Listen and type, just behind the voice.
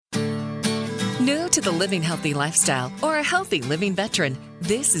New to the living healthy lifestyle or a healthy living veteran,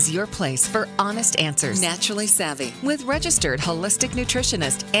 this is your place for honest answers. Naturally Savvy with registered holistic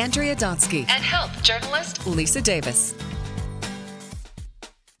nutritionist Andrea Donsky and health journalist Lisa Davis.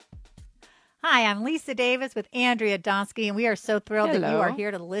 Hi, I'm Lisa Davis with Andrea Donsky, and we are so thrilled that you are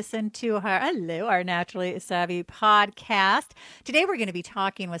here to listen to our Naturally Savvy podcast. Today, we're going to be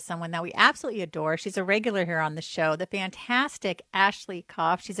talking with someone that we absolutely adore. She's a regular here on the show, the fantastic Ashley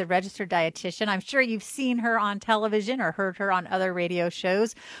Koff. She's a registered dietitian. I'm sure you've seen her on television or heard her on other radio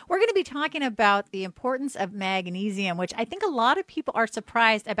shows. We're going to be talking about the importance of magnesium, which I think a lot of people are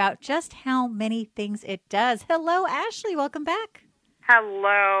surprised about just how many things it does. Hello, Ashley. Welcome back.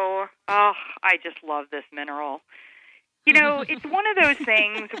 Hello. Oh, I just love this mineral. You know, it's one of those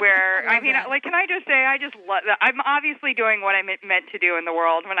things where, can I just say, I just love that. I'm obviously doing what I'm meant to do in the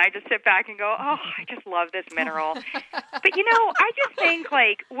world when I just sit back and go, oh, I just love this mineral. But, I just think,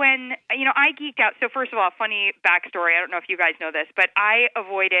 when, I geeked out. So, first of all, funny backstory. I don't know if you guys know this, but I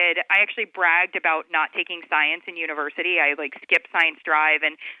actually bragged about not taking science in university. I, skipped Science Drive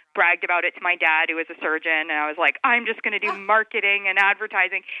and bragged about it to my dad, who was a surgeon, and I was like, I'm just going to do marketing and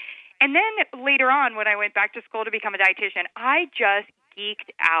advertising. And then later on, when I went back to school to become a dietitian, I just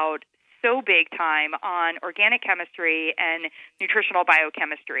geeked out so big time on organic chemistry and nutritional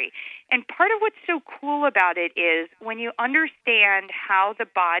biochemistry. And part of what's so cool about it is when you understand how the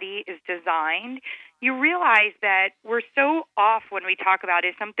body is designed, you realize that we're so off when we talk about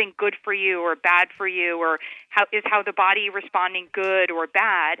is something good for you or bad for you, or how the body responding good or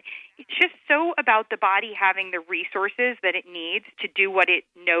bad. It's just so about the body having the resources that it needs to do what it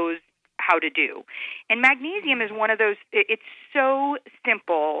knows how to do. And magnesium is one of those, it's so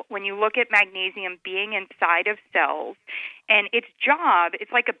simple when you look at magnesium being inside of cells, and its job,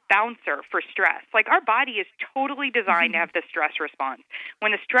 it's like a bouncer for stress. Our body is totally designed to have the stress response.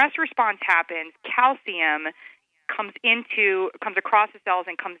 When the stress response happens, calcium comes across the cells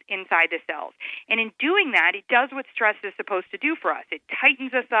and comes inside the cells. And in doing that, it does what stress is supposed to do for us. It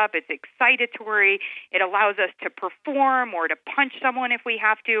tightens us up. It's excitatory. It allows us to perform or to punch someone if we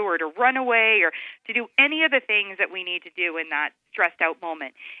have to, or to run away, or to do any of the things that we need to do in that stressed out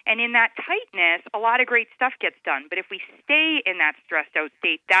moment. And in that tightness, a lot of great stuff gets done. But if we stay in that stressed out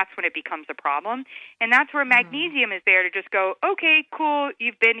state, that's when it becomes a problem. And that's where magnesium is there to just go, okay, cool,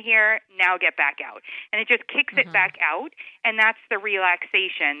 you've been here, now get back out. And it just kicks it back out. And that's the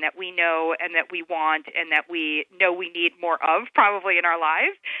relaxation that we know and that we want and that we know we need more of probably in our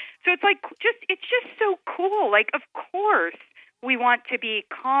lives. So it's it's just so cool. Of course, we want to be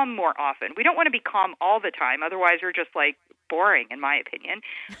calm more often. We don't want to be calm all the time. Otherwise, we're just boring, in my opinion.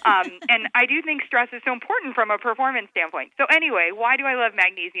 And I do think stress is so important from a performance standpoint. So anyway, why do I love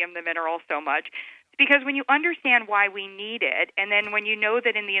magnesium, the mineral, so much? It's because when you understand why we need it, and then when you know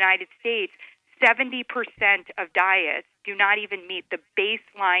that in the United States, 70% of diets do not even meet the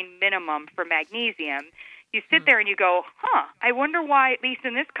baseline minimum for magnesium, you sit there and you go, I wonder why, at least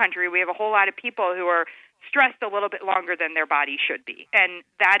in this country, we have a whole lot of people who are stressed a little bit longer than their body should be. And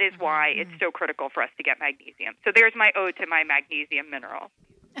that is why it's so critical for us to get magnesium. So there's my ode to my magnesium mineral.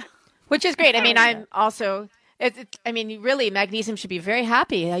 Which is great. I mean, I'm also... really, magnesium should be very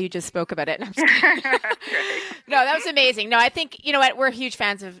happy how you just spoke about it. No, that was amazing. No, I think, you know what, we're huge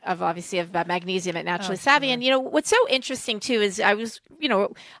fans of magnesium at Naturally Savvy. Sure. And, what's so interesting, too, is I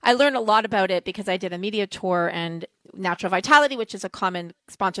learned a lot about it because I did a media tour, and Natural Vitality, which is a common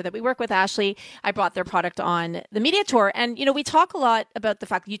sponsor that we work with, Ashley, I brought their product on the media tour. And, we talk a lot about the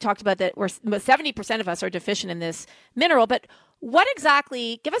fact that you talked about that 70% of us are deficient in this mineral, but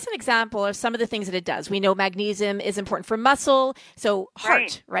give us an example of some of the things that it does. We know magnesium is important for muscle, so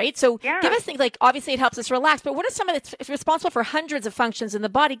heart, right? So give us things obviously it helps us relax, but what are some of it's responsible for hundreds of functions in the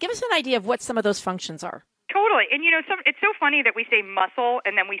body? Give us an idea of what some of those functions are. Totally. And, it's so funny that we say muscle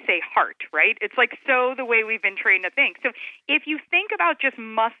and then we say heart, right? It's so the way we've been trained to think. So if you think about just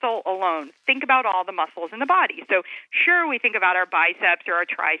muscle alone, think about all the muscles in the body. So sure, we think about our biceps or our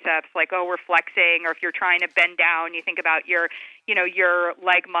triceps, we're flexing, or if you're trying to bend down, you think about your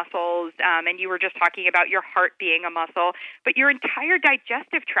leg muscles, and you were just talking about your heart being a muscle, but your entire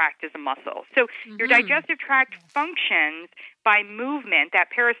digestive tract is a muscle. So your digestive tract functions by movement,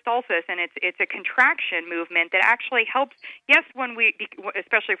 that peristalsis, and it's a contraction movement that actually helps. Yes,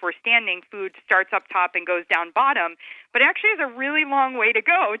 especially if we're standing, food starts up top and goes down bottom, but actually has a really long way to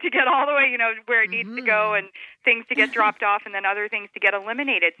go to get all the way, where it needs to go, and things to get dropped off and then other things to get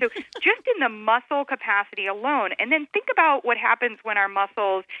eliminated. So just in the muscle capacity alone, and then think about what happens when our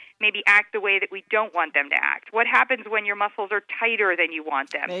muscles maybe act the way that we don't want them to act. What happens when your muscles are tighter than you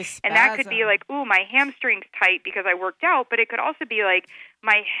want them? And that could be like, ooh, my hamstring's tight because I worked out, but it could also be like,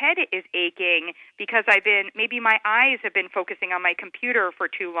 my head is aching because maybe my eyes have been focusing on my computer for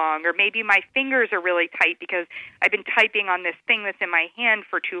too long, or maybe my fingers are really tight because I've been typing on this thing that's in my hand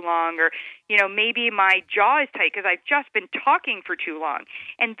for too long, or, maybe my jaw is tight because I've just been talking for too long.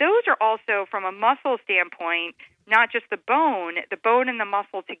 And those are also, from a muscle standpoint, not just the bone and the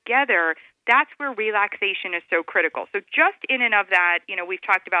muscle together, that's where relaxation is so critical. So just in and of that, we've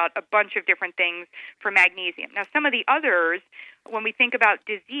talked about a bunch of different things for magnesium. Now, some of the others, when we think about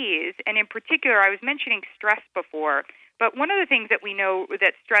disease, and in particular, I was mentioning stress before, but one of the things that we know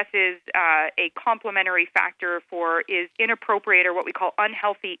that stress is a complementary factor for is inappropriate, or what we call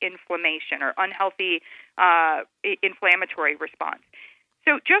unhealthy inflammation, or unhealthy inflammatory response.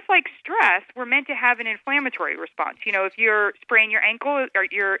 So just like stress, we're meant to have an inflammatory response. If you're spraining your ankle,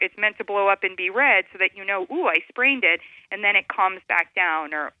 it's meant to blow up and be red so that ooh, I sprained it, and then it calms back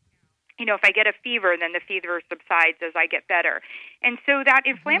down. Or, if I get a fever, then the fever subsides as I get better. And so that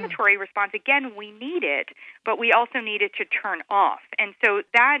inflammatory response, again, we need it, but we also need it to turn off. And so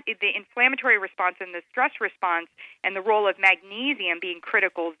the inflammatory response and the stress response and the role of magnesium being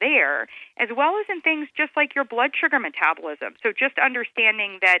critical there, as well as in things just like your blood sugar metabolism. So just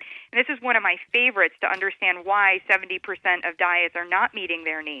understanding that, and this is one of my favorites to understand why 70% of diets are not meeting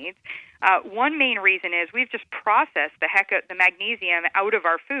their needs. One main reason is we've just processed the magnesium out of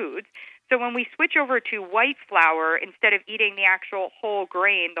our foods. So when we switch over to white flour, instead of eating the actual whole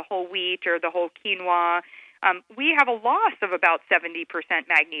grain, the whole wheat or the whole quinoa, we have a loss of about 70%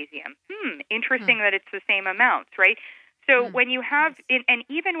 magnesium. Interesting that it's the same amounts, right? So when you have, and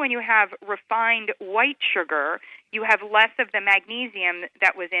even when you have refined white sugar, you have less of the magnesium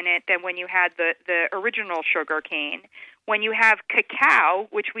that was in it than when you had the original sugar cane. When you have cacao,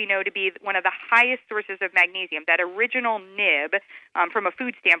 which we know to be one of the highest sources of magnesium, that original nib, from a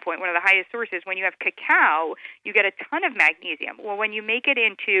food standpoint, one of the highest sources, when you have cacao, you get a ton of magnesium. Well, when you make it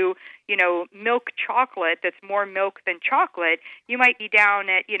into, milk chocolate that's more milk than chocolate, you might be down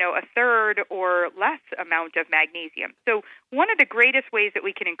at, a third or less amount of magnesium. So one of the greatest ways that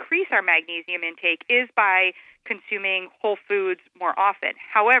we can increase our magnesium intake is by consuming whole foods more often.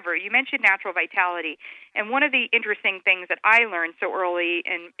 However, you mentioned natural vitality, and one of the interesting things that I learned so early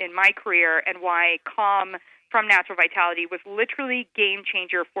in my career, and why Calm from Natural Vitality was literally game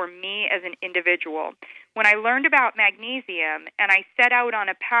changer for me as an individual. When I learned about magnesium and I set out on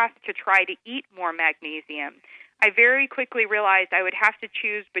a path to try to eat more magnesium, I very quickly realized I would have to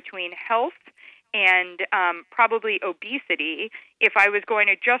choose between health and probably obesity if I was going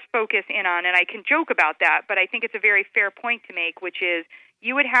to just focus in on, and I can joke about that, but I think it's a very fair point to make, which is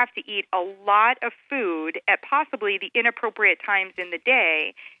you would have to eat a lot of food at possibly the inappropriate times in the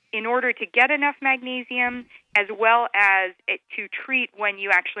day in order to get enough magnesium, as well as to treat when you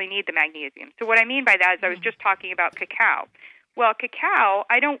actually need the magnesium. So what I mean by that is I was just talking about cacao. Well, cacao,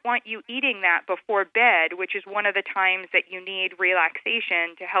 I don't want you eating that before bed, which is one of the times that you need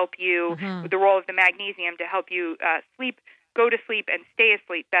relaxation to help you, the role of the magnesium to help you go to sleep and stay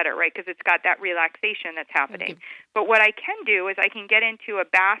asleep better, right? Because it's got that relaxation that's happening. But what I can do is I can get into a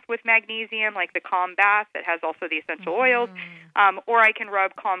bath with magnesium, like the Calm bath that has also the essential oils, or I can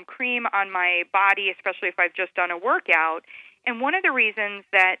rub Calm cream on my body, especially if I've just done a workout. And one of the reasons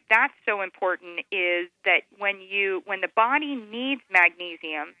that that's so important is that when the body needs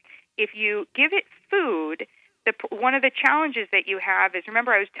magnesium, if you give it food, one of the challenges that you have is,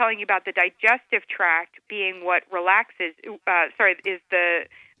 remember I was telling you about the digestive tract being what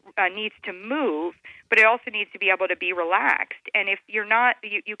needs to move, but it also needs to be able to be relaxed. And if you're not,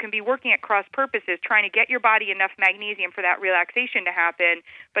 you can be working at cross purposes trying to get your body enough magnesium for that relaxation to happen,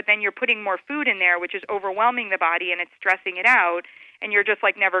 but then you're putting more food in there, which is overwhelming the body and it's stressing it out, and you're just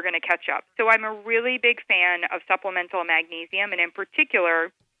like never going to catch up. So I'm a really big fan of supplemental magnesium, and in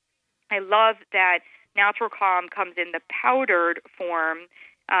particular, I love that Natural Calm comes in the powdered form,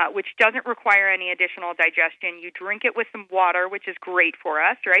 which doesn't require any additional digestion. You drink it with some water, which is great for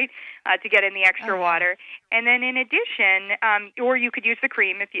us, right, to get in the extra water. And then in addition, or you could use the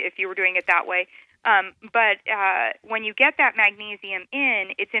cream if you were doing it that way. But when you get that magnesium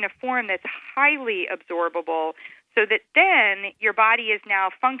in, it's in a form that's highly absorbable, so that then your body is now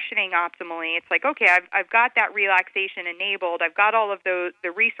functioning optimally. It's like, okay, I've got that relaxation enabled. I've got all of the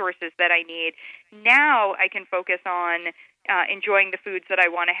resources that I need. Now I can focus on enjoying the foods that I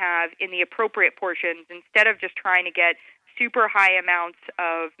want to have in the appropriate portions instead of just trying to get super high amounts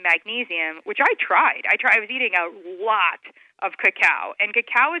of magnesium, which I tried. I was eating a lot of cacao, and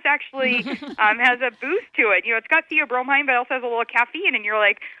cacao is actually has a boost to it. It's got theobromine, but it also has a little caffeine, and you're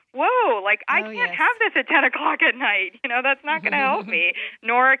like, whoa, like I can't have this at 10 o'clock at night. That's not going to help me.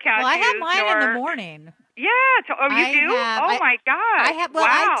 Nor cashews. Well, I have mine in the morning. Yeah. You do? My God. I have. Well,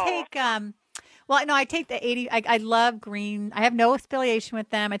 wow. I take. Well, no, I take the 80. I love green. I have no affiliation with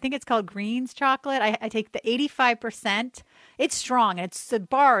them. I think it's called Greens chocolate. I take the 85%. It's strong. And it's the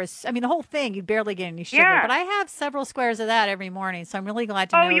bars. I mean, the whole thing, you barely get any sugar. Yeah. But I have several squares of that every morning. So I'm really glad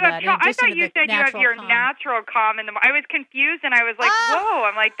to know you that. have I thought you said you have your natural calm in the morning. I was confused and I was like, whoa.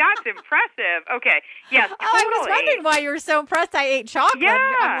 I'm like, that's impressive. Okay. Yes, totally. I was wondering why you were so impressed I ate chocolate.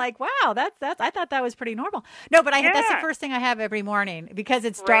 Yeah. I'm like, wow, that's I thought that was pretty normal. No, but that's the first thing I have every morning because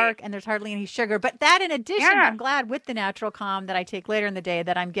it's dark and there's hardly any sugar. But that in addition, I'm glad with the natural calm that I take later in the day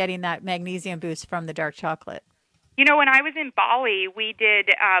that I'm getting that magnesium boost from the dark chocolate. When I was in Bali, we did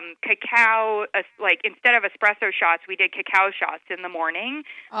cacao, instead of espresso shots, we did cacao shots in the morning.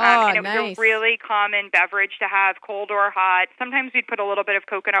 And it was a really common beverage to have, cold or hot. Sometimes we'd put a little bit of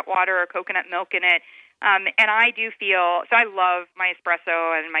coconut water or coconut milk in it. And I do feel, so I love my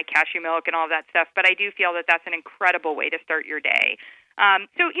espresso and my cashew milk and all that stuff, but I do feel that that's an incredible way to start your day.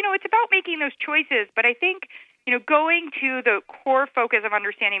 So it's about making those choices, but I think going to the core focus of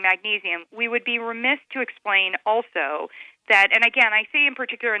understanding magnesium, we would be remiss to explain also that, and again, I say in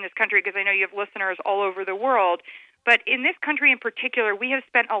particular in this country because I know you have listeners all over the world, but in this country in particular, we have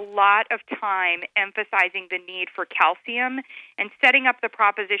spent a lot of time emphasizing the need for calcium and setting up the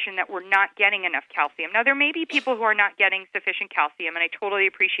proposition that we're not getting enough calcium. Now, there may be people who are not getting sufficient calcium, and I totally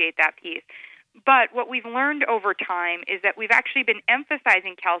appreciate that piece. But what we've learned over time is that we've actually been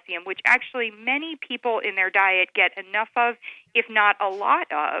emphasizing calcium, which actually many people in their diet get enough of, if not a lot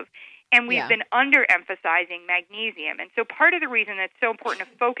of, and we've been underemphasizing magnesium. And so part of the reason it's so important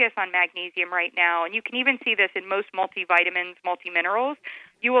to focus on magnesium right now, and you can even see this in most multivitamins, multiminerals,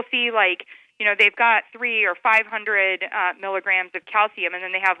 you will see they've got 300 or 500 milligrams of calcium, and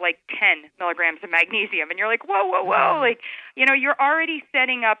then they have 10 milligrams of magnesium. And you're like, whoa. You're already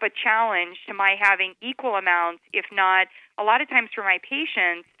setting up a challenge to my having equal amounts, if not, a lot of times for my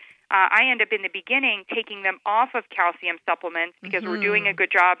patients, I end up in the beginning taking them off of calcium supplements because we're doing a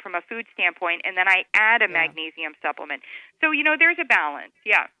good job from a food standpoint, and then I add a magnesium supplement. So, there's a balance.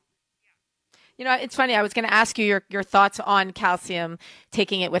 Yeah. It's funny. I was going to ask you your thoughts on calcium,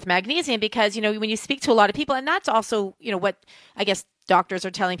 taking it with magnesium, because, when you speak to a lot of people, and that's also, what I guess doctors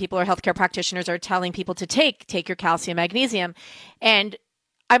are telling people or healthcare practitioners are telling people to take your calcium, magnesium. And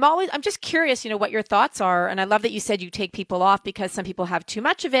I'm just curious, what your thoughts are. And I love that you said you take people off because some people have too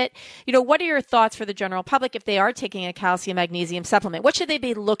much of it. What are your thoughts for the general public if they are taking a calcium magnesium supplement? What should they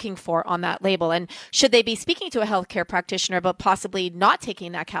be looking for on that label? And should they be speaking to a healthcare practitioner about possibly not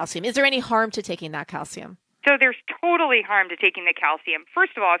taking that calcium? Is there any harm to taking that calcium? So there's totally harm to taking the calcium.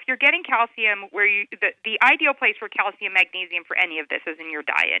 First of all, if you're getting calcium, the ideal place for calcium, magnesium for any of this is in your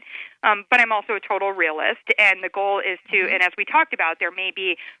diet. But I'm also a total realist, and the goal is to, and as we talked about, there may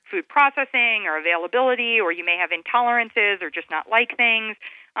be food processing or availability, or you may have intolerances or just not like things.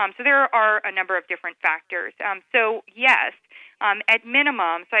 So there are a number of different factors. So yes, at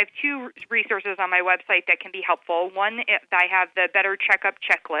minimum, so I have two resources on my website that can be helpful. One, I have the Better Checkup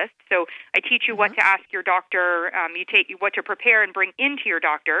Checklist. So I teach you what to ask your doctor, what to prepare and bring into your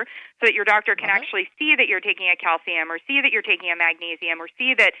doctor so that your doctor can actually see that you're taking a calcium or see that you're taking a magnesium or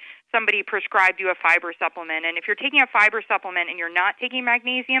see that somebody prescribed you a fiber supplement. And if you're taking a fiber supplement and you're not taking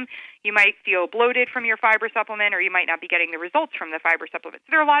magnesium, you might feel bloated from your fiber supplement or you might not be getting the results from the fiber supplement.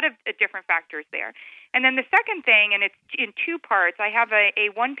 So there are a lot of different factors there. And then the second thing, and it's in two parts, I have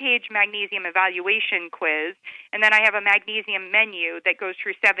a one-page magnesium evaluation quiz, and then I have a magnesium menu that goes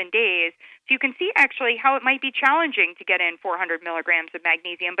through 7 days. So you can see actually how it might be challenging to get in 400 milligrams of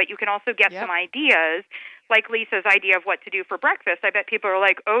magnesium, but you can also get some ideas, like Lisa's idea of what to do for breakfast. I bet people are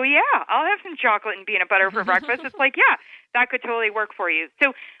like, oh, yeah, I'll have some chocolate and peanut butter for breakfast. It's like, yeah, that could totally work for you.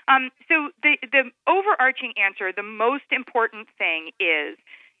 So the overarching answer, the most important thing is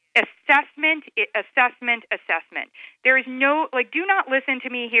assessment. There is no, do not listen to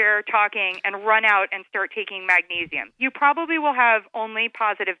me here talking and run out and start taking magnesium. You probably will have only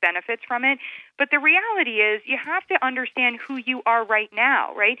positive benefits from it, but the reality is you have to understand who you are right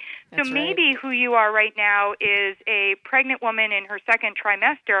now, right? That's so maybe who you are right now is a pregnant woman in her second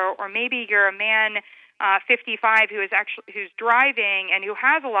trimester, or maybe you're a man 55 who's driving and who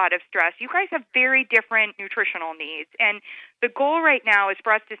has a lot of stress. You guys have very different nutritional needs, and the goal right now is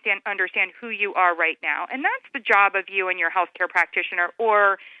for us to understand who you are right now, and that's the job of you and your healthcare practitioner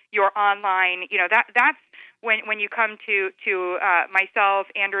or your online. That's when you come to myself,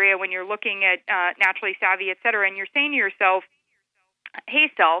 Andrea, when you're looking at Naturally Savvy, et cetera, and you're saying to yourself,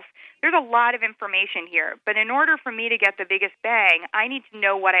 hey, self, there's a lot of information here, but in order for me to get the biggest bang, I need to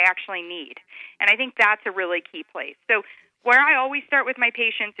know what I actually need. And I think that's a really key place. So where I always start with my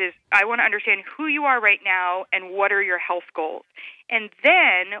patients is I want to understand who you are right now and what are your health goals. And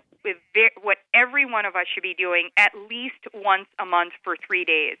then what every one of us should be doing at least once a month for 3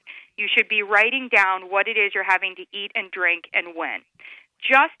 days, you should be writing down what it is you're having to eat and drink and when.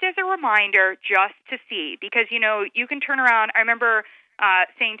 Just as a reminder, just to see, because, you can turn around. I remember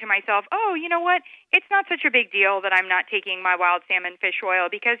saying to myself, oh, you know what? It's not such a big deal that I'm not taking my wild salmon fish oil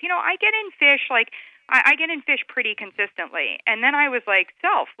because, I get in fish I get in fish pretty consistently. And then I was like,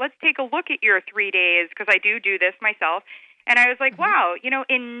 let's take a look at your 3 days because I do this myself. And I was like, wow,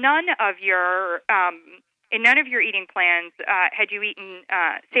 in none of your eating plans had you eaten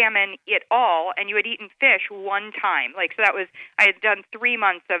salmon at all, and you had eaten fish one time. So I had done 3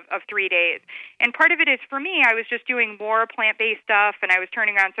 months of 3 days. And part of it is, for me, I was just doing more plant-based stuff, and I was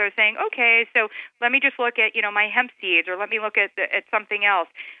turning around, so I was saying, okay, so let me just look at, my hemp seeds, or let me look at something else.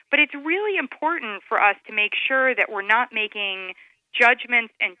 But it's really important for us to make sure that we're not making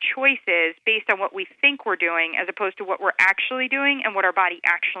judgments and choices based on what we think we're doing as opposed to what we're actually doing and what our body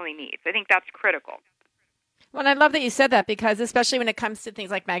actually needs. I think that's critical. Well, I love that you said that because especially when it comes to things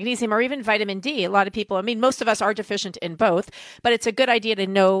like magnesium or even vitamin D, a lot of people, most of us are deficient in both, but it's a good idea to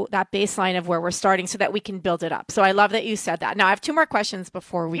know that baseline of where we're starting so that we can build it up. So I love that you said that. Now, I have 2 more questions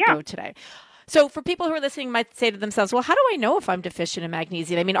before we go today. So for people who are listening might say to themselves, well, how do I know if I'm deficient in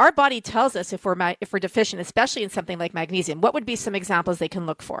magnesium? Our body tells us if we're deficient, especially in something like magnesium. What would be some examples they can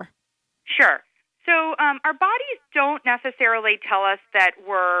look for? Sure. So our bodies don't necessarily tell us that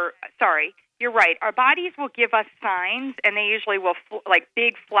you're right. Our bodies will give us signs, and they usually will, like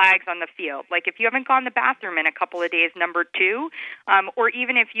big flags on the field. Like if you haven't gone to the bathroom in a couple of days, number 2, or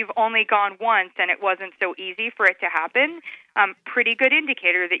even if you've only gone once and it wasn't so easy for it to happen, pretty good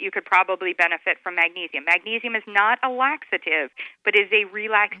indicator that you could probably benefit from magnesium. Magnesium is not a laxative, but is a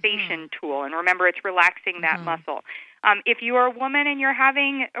relaxation tool. And remember, it's relaxing that muscle. If you are a woman and you're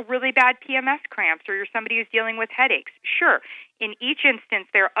having a really bad PMS cramps or you're somebody who's dealing with headaches, sure. In each instance,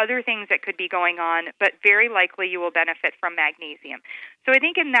 there are other things that could be going on, but very likely you will benefit from magnesium. So I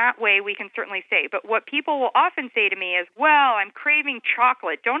think in that way we can certainly say. But what people will often say to me is, well, I'm craving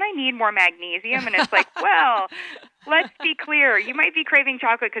chocolate. Don't I need more magnesium? And it's like, well, let's be clear. You might be craving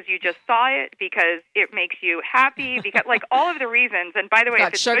chocolate because you just saw it, because it makes you happy, because all of the reasons. And by the way,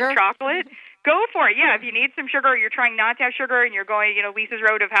 if it's sugar. Good chocolate, go for it. Yeah, if you need some sugar or you're trying not to have sugar and you're going, Lisa's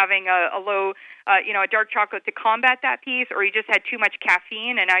road of having a low, a dark chocolate to combat that piece, or you just had too much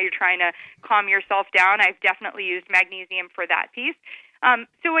caffeine and now you're trying to calm yourself down, I've definitely used magnesium for that piece.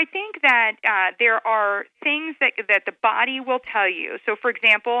 So I think that there are things that the body will tell you. So, for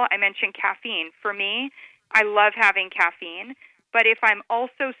example, I mentioned caffeine. For me, I love having caffeine, but if I'm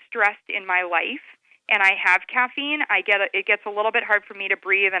also stressed in my life and I have caffeine, it gets a little bit hard for me to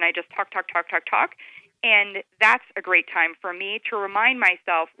breathe, and I just talk. And that's a great time for me to remind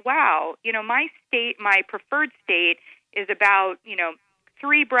myself, wow, my preferred state is about,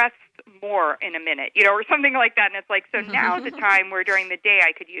 3 breaths more in a minute, or something like that. And it's like, so now's the time where during the day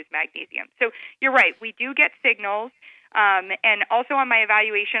I could use magnesium. So you're right. We do get signals. And also on my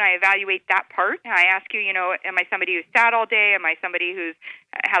evaluation, I evaluate that part. I ask you, am I somebody who's sad all day? Am I somebody who's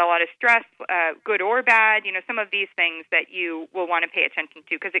had a lot of stress, good or bad? Some of these things that you will want to pay attention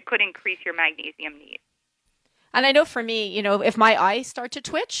to because it could increase your magnesium needs. And I know for me, if my eyes start to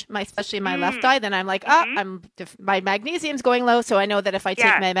twitch, especially my left eye, then I'm like, my magnesium's going low. So I know that if I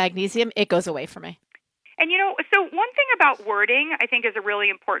take my magnesium, it goes away for me. And, so one thing about wording I think is a really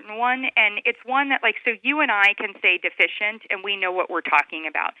important one, and it's one that, so you and I can say deficient, and we know what we're talking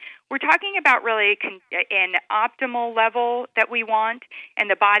about. We're talking about really an optimal level that we want, and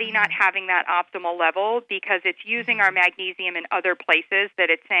the body not having that optimal level because it's using our magnesium in other places that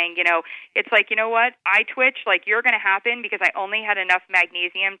it's saying, it's like, you know what, I twitch, you're going to happen because I only had enough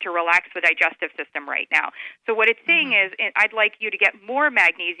magnesium to relax the digestive system right now. So what it's saying is, I'd like you to get more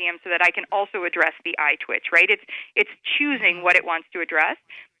magnesium so that I can also address the eye twitch, right? It's choosing what it wants to address.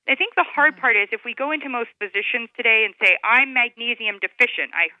 I think the hard part is if we go into most physicians today and say, I'm magnesium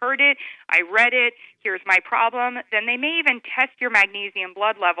deficient, I heard it, I read it, here's my problem, then they may even test your magnesium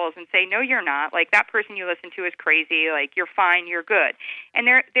blood levels and say, no, you're not. That person you listen to is crazy. You're fine, you're good. And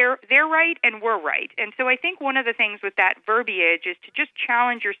they're right and we're right. And so I think one of the things with that verbiage is to just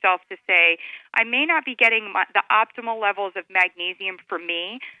challenge yourself to say, I may not be getting the optimal levels of magnesium for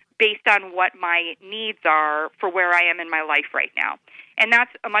me, based on what my needs are for where I am in my life right now. And that's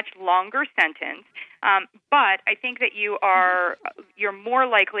a much longer sentence, but I think that you're more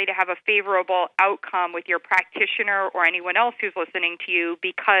likely to have a favorable outcome with your practitioner or anyone else who's listening to you,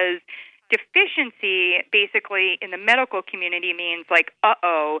 because deficiency basically in the medical community means like,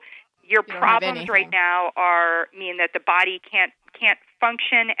 your problems right now mean that the body can't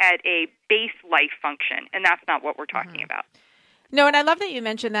function at a base life function, and that's not what we're talking about. No, and I love that you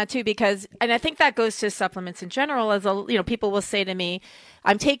mentioned that too, because, and I think that goes to supplements in general, as people will say to me,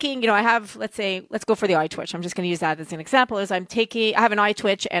 I'm taking, I have, let's go for the eye twitch. I'm just going to use that as an example, I have an eye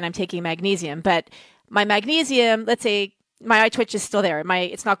twitch and I'm taking magnesium, but my magnesium, let's say my eye twitch is still there.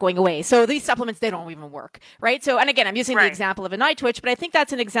 It's not going away. So these supplements, they don't even work, right? So, and again, I'm using the example of an eye twitch, but I think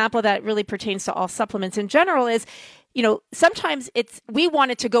that's an example that really pertains to all supplements in general is, sometimes we want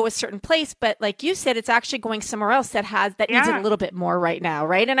it to go a certain place, but like you said, it's actually going somewhere else that needs it a little bit more right now,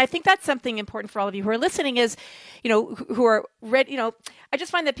 right? And I think that's something important for all of you who are listening is, who are ready, I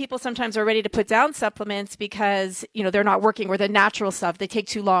just find that people sometimes are ready to put down supplements because, they're not working, or the natural stuff, they take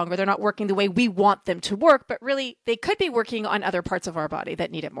too long, or they're not working the way we want them to work, but really they could be working on other parts of our body that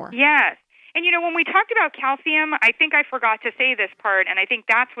need it more. Yes. And, when we talked about calcium, I think I forgot to say this part, and I think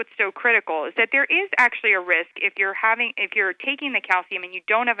that's what's so critical, is that there is actually a risk if you're taking the calcium and you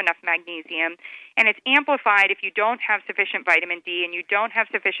don't have enough magnesium, and it's amplified if you don't have sufficient vitamin D and you don't have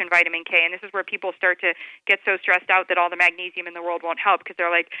sufficient vitamin K, and this is where people start to get so stressed out that all the magnesium in the world won't help, because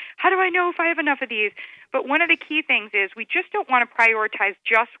they're like, how do I know if I have enough of these? But one of the key things is we just don't want to prioritize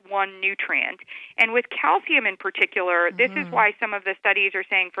just one nutrient. And with calcium in particular, this is why some of the studies are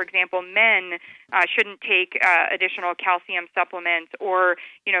saying, for example, men shouldn't take additional calcium supplements, or,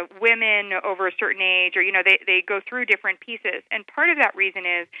 women over a certain age, or, they go through different pieces. And part of that reason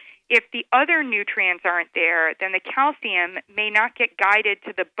is if the other nutrients aren't there, then the calcium may not get guided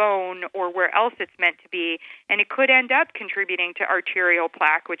to the bone or where else it's meant to be, and it could end up contributing to arterial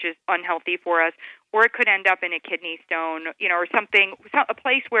plaque, which is unhealthy for us, or it could end up in a kidney stone, or a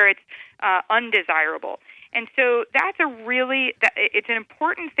place where it's undesirable. And so it's an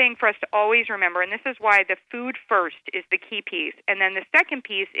important thing for us to always remember, and this is why the food first is the key piece. And then the second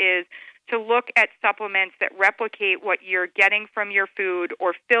piece is to look at supplements that replicate what you're getting from your food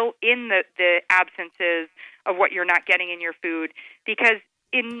or fill in the absences of what you're not getting in your food. Because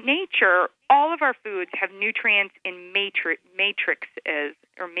in nature, all of our foods have nutrients in matrices,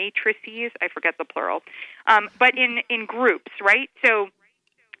 or matrices, I forget the plural, but in groups, right? So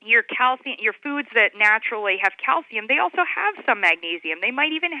your foods that naturally have calcium, they also have some magnesium. They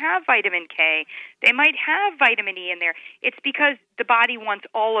might even have vitamin K. They might have vitamin E in there. It's because the body wants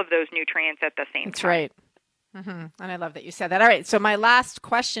all of those nutrients at the same time. That's right. Mm-hmm. And I love that you said that. All right. So my last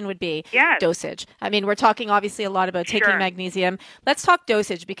question would be dosage. I mean, we're talking obviously a lot about taking magnesium. Let's talk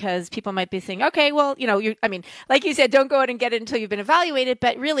dosage, because people might be saying, okay, well, like you said, don't go out and get it until you've been evaluated.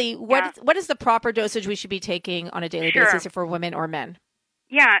 But really, what is the proper dosage we should be taking on a daily basis for women or men?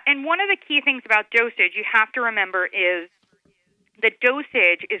 Yeah, and one of the key things about dosage you have to remember is the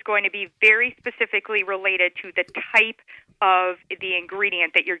dosage is going to be very specifically related to the type of the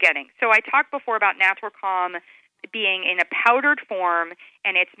ingredient that you're getting. So I talked before about Natural Calm being in a powdered form,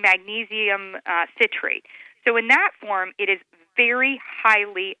 and it's magnesium citrate. So in that form, it is very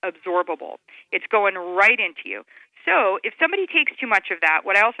highly absorbable. It's going right into you. So if somebody takes too much of that,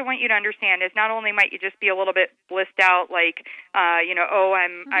 what I also want you to understand is not only might you just be a little bit blissed out, like,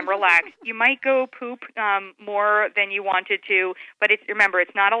 I'm relaxed. You might go poop more than you wanted to, but remember,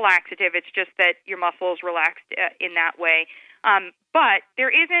 it's not a laxative. It's just that your muscles relaxed in that way. But there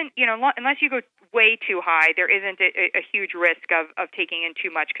isn't, unless you go way too high, there isn't a huge risk of taking in too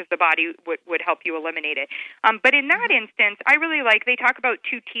much, because the body would help you eliminate it. But in that instance, I really they talk about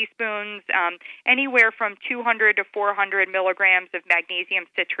 2 teaspoons, anywhere from 200 to 400 milligrams of magnesium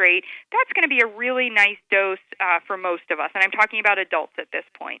citrate. That's going to be a really nice dose for most of us, and I'm talking about adults at this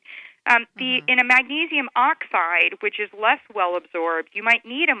point. In a magnesium oxide, which is less well absorbed, you might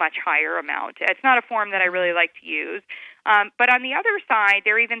need a much higher amount. It's not a form that I really like to use. But on the other side,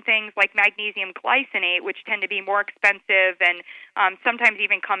 there are even things like magnesium glycinate, which tend to be more expensive and sometimes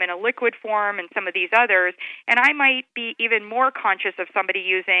even come in a liquid form, and some of these others. And I might be even more conscious of somebody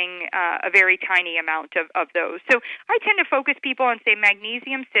using a very tiny amount of those. So I tend to focus people on, say,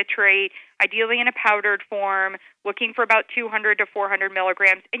 magnesium citrate, ideally in a powdered form, looking for about 200 to 400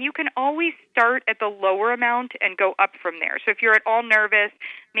 milligrams. And you can always start at the lower amount and go up from there. So if you're at all nervous,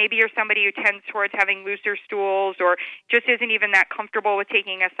 maybe you're somebody who tends towards having looser stools or just isn't even that comfortable with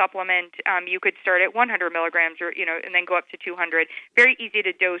taking a supplement, you could start at 100 milligrams or, and then go up to 200. Very easy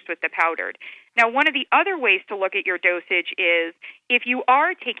to dose with the powdered. Now, one of the other ways to look at your dosage is if you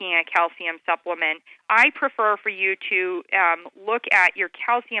are taking a calcium supplement, I prefer for you to look at your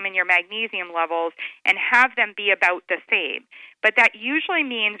calcium and your magnesium levels and have them be about the same. But that usually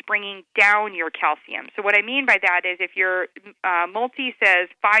means bringing down your calcium. So what I mean by that is if your multi says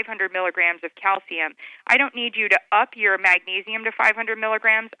 500 milligrams of calcium, I don't need you to up your magnesium to 500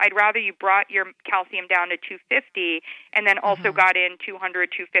 milligrams. I'd rather you brought your calcium down to 250 and then also got in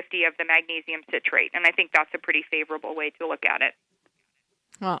 200, 250 of the magnesium citrate. And I think that's a pretty favorable way to look at it.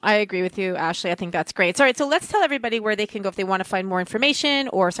 Well, I agree with you, Ashley. I think that's great. All right, so let's tell everybody where they can go if they want to find more information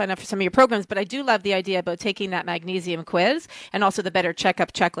or sign up for some of your programs. But I do love the idea about taking that magnesium quiz and also the Better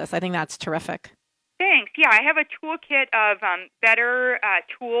Checkup checklist. I think that's terrific. Thanks. Yeah, I have a toolkit of better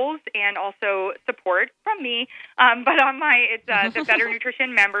tools and also support from me. But on it's the Better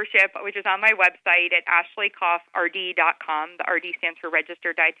Nutrition membership, which is on my website at ashleykoffrd.com. The RD stands for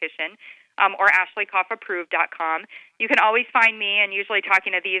Registered Dietitian. Or ashleykoffApproved.com. You can always find me and usually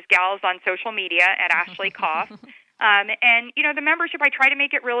talking to these gals on social media at Ashley Koff. And, you know, the membership, I try to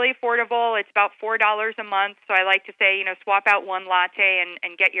make it really affordable. It's about $4 a month. So I like to say, you know, swap out one latte and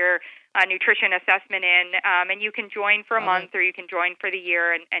get your nutrition assessment in. And you can join for a month or you can join for the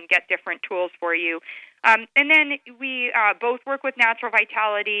year and get different tools for you. And then we both work with Natural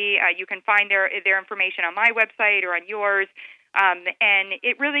Vitality. You can find their information on my website or on yours. And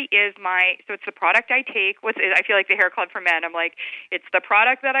it really is so it's the product I take. I feel like the Hair Club for Men. I'm like, it's the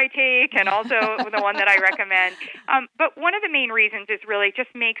product that I take and also the one that I recommend. But one of the main reasons is really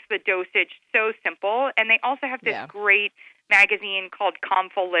just makes the dosage so simple. And they also have this great magazine called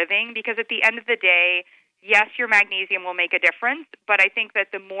Calmful Living, because at the end of the day, yes, your magnesium will make a difference, but I think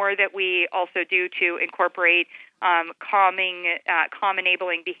that the more that we also do to incorporate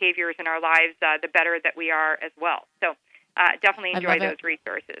calm-enabling behaviors in our lives, the better that we are as well. So definitely enjoy those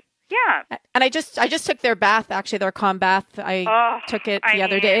resources. Yeah. And I just took their bath, actually, their calm bath. I took it the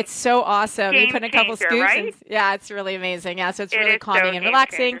other day. It's so awesome. You put in a couple scoops. Right? And, it's really amazing. Yeah, so it's really calming and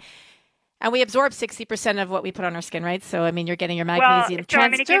relaxing. Changer. And we absorb 60% of what we put on our skin, right? So, I mean, you're getting your magnesium transdermally.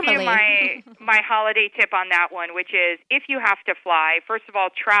 I'm going to give you my holiday tip on that one, which is if you have to fly, first of all,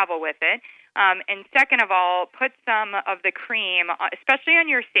 travel with it. And second of all, put some of the cream, especially on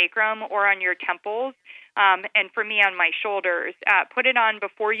your sacrum or on your temples, and for me on my shoulders. Put it on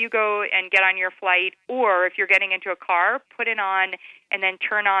before you go and get on your flight, or if you're getting into a car, put it on and then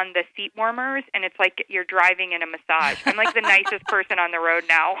turn on the seat warmers, and it's like you're driving in a massage. I'm like the nicest person on the road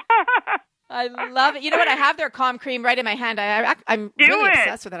now. I love it. You know what? I have their calm cream right in my hand. I'm really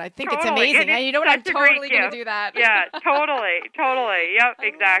obsessed with it. I think it's amazing. And you know what? I'm totally going to do that. Yeah, totally. Yep,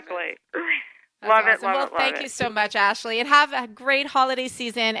 exactly. Love it. Thank you so much, Ashley. And have a great holiday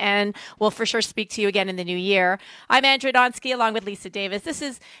season, and we'll for sure speak to you again in the new year. I'm Andrea Donsky, along with Lisa Davis. This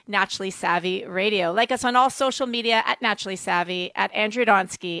is Naturally Savvy Radio. Like us on all social media at Naturally Savvy, at Andrea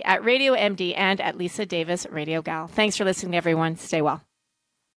Donsky, at Radio MD, and at Lisa Davis Radio Gal. Thanks for listening, everyone. Stay well.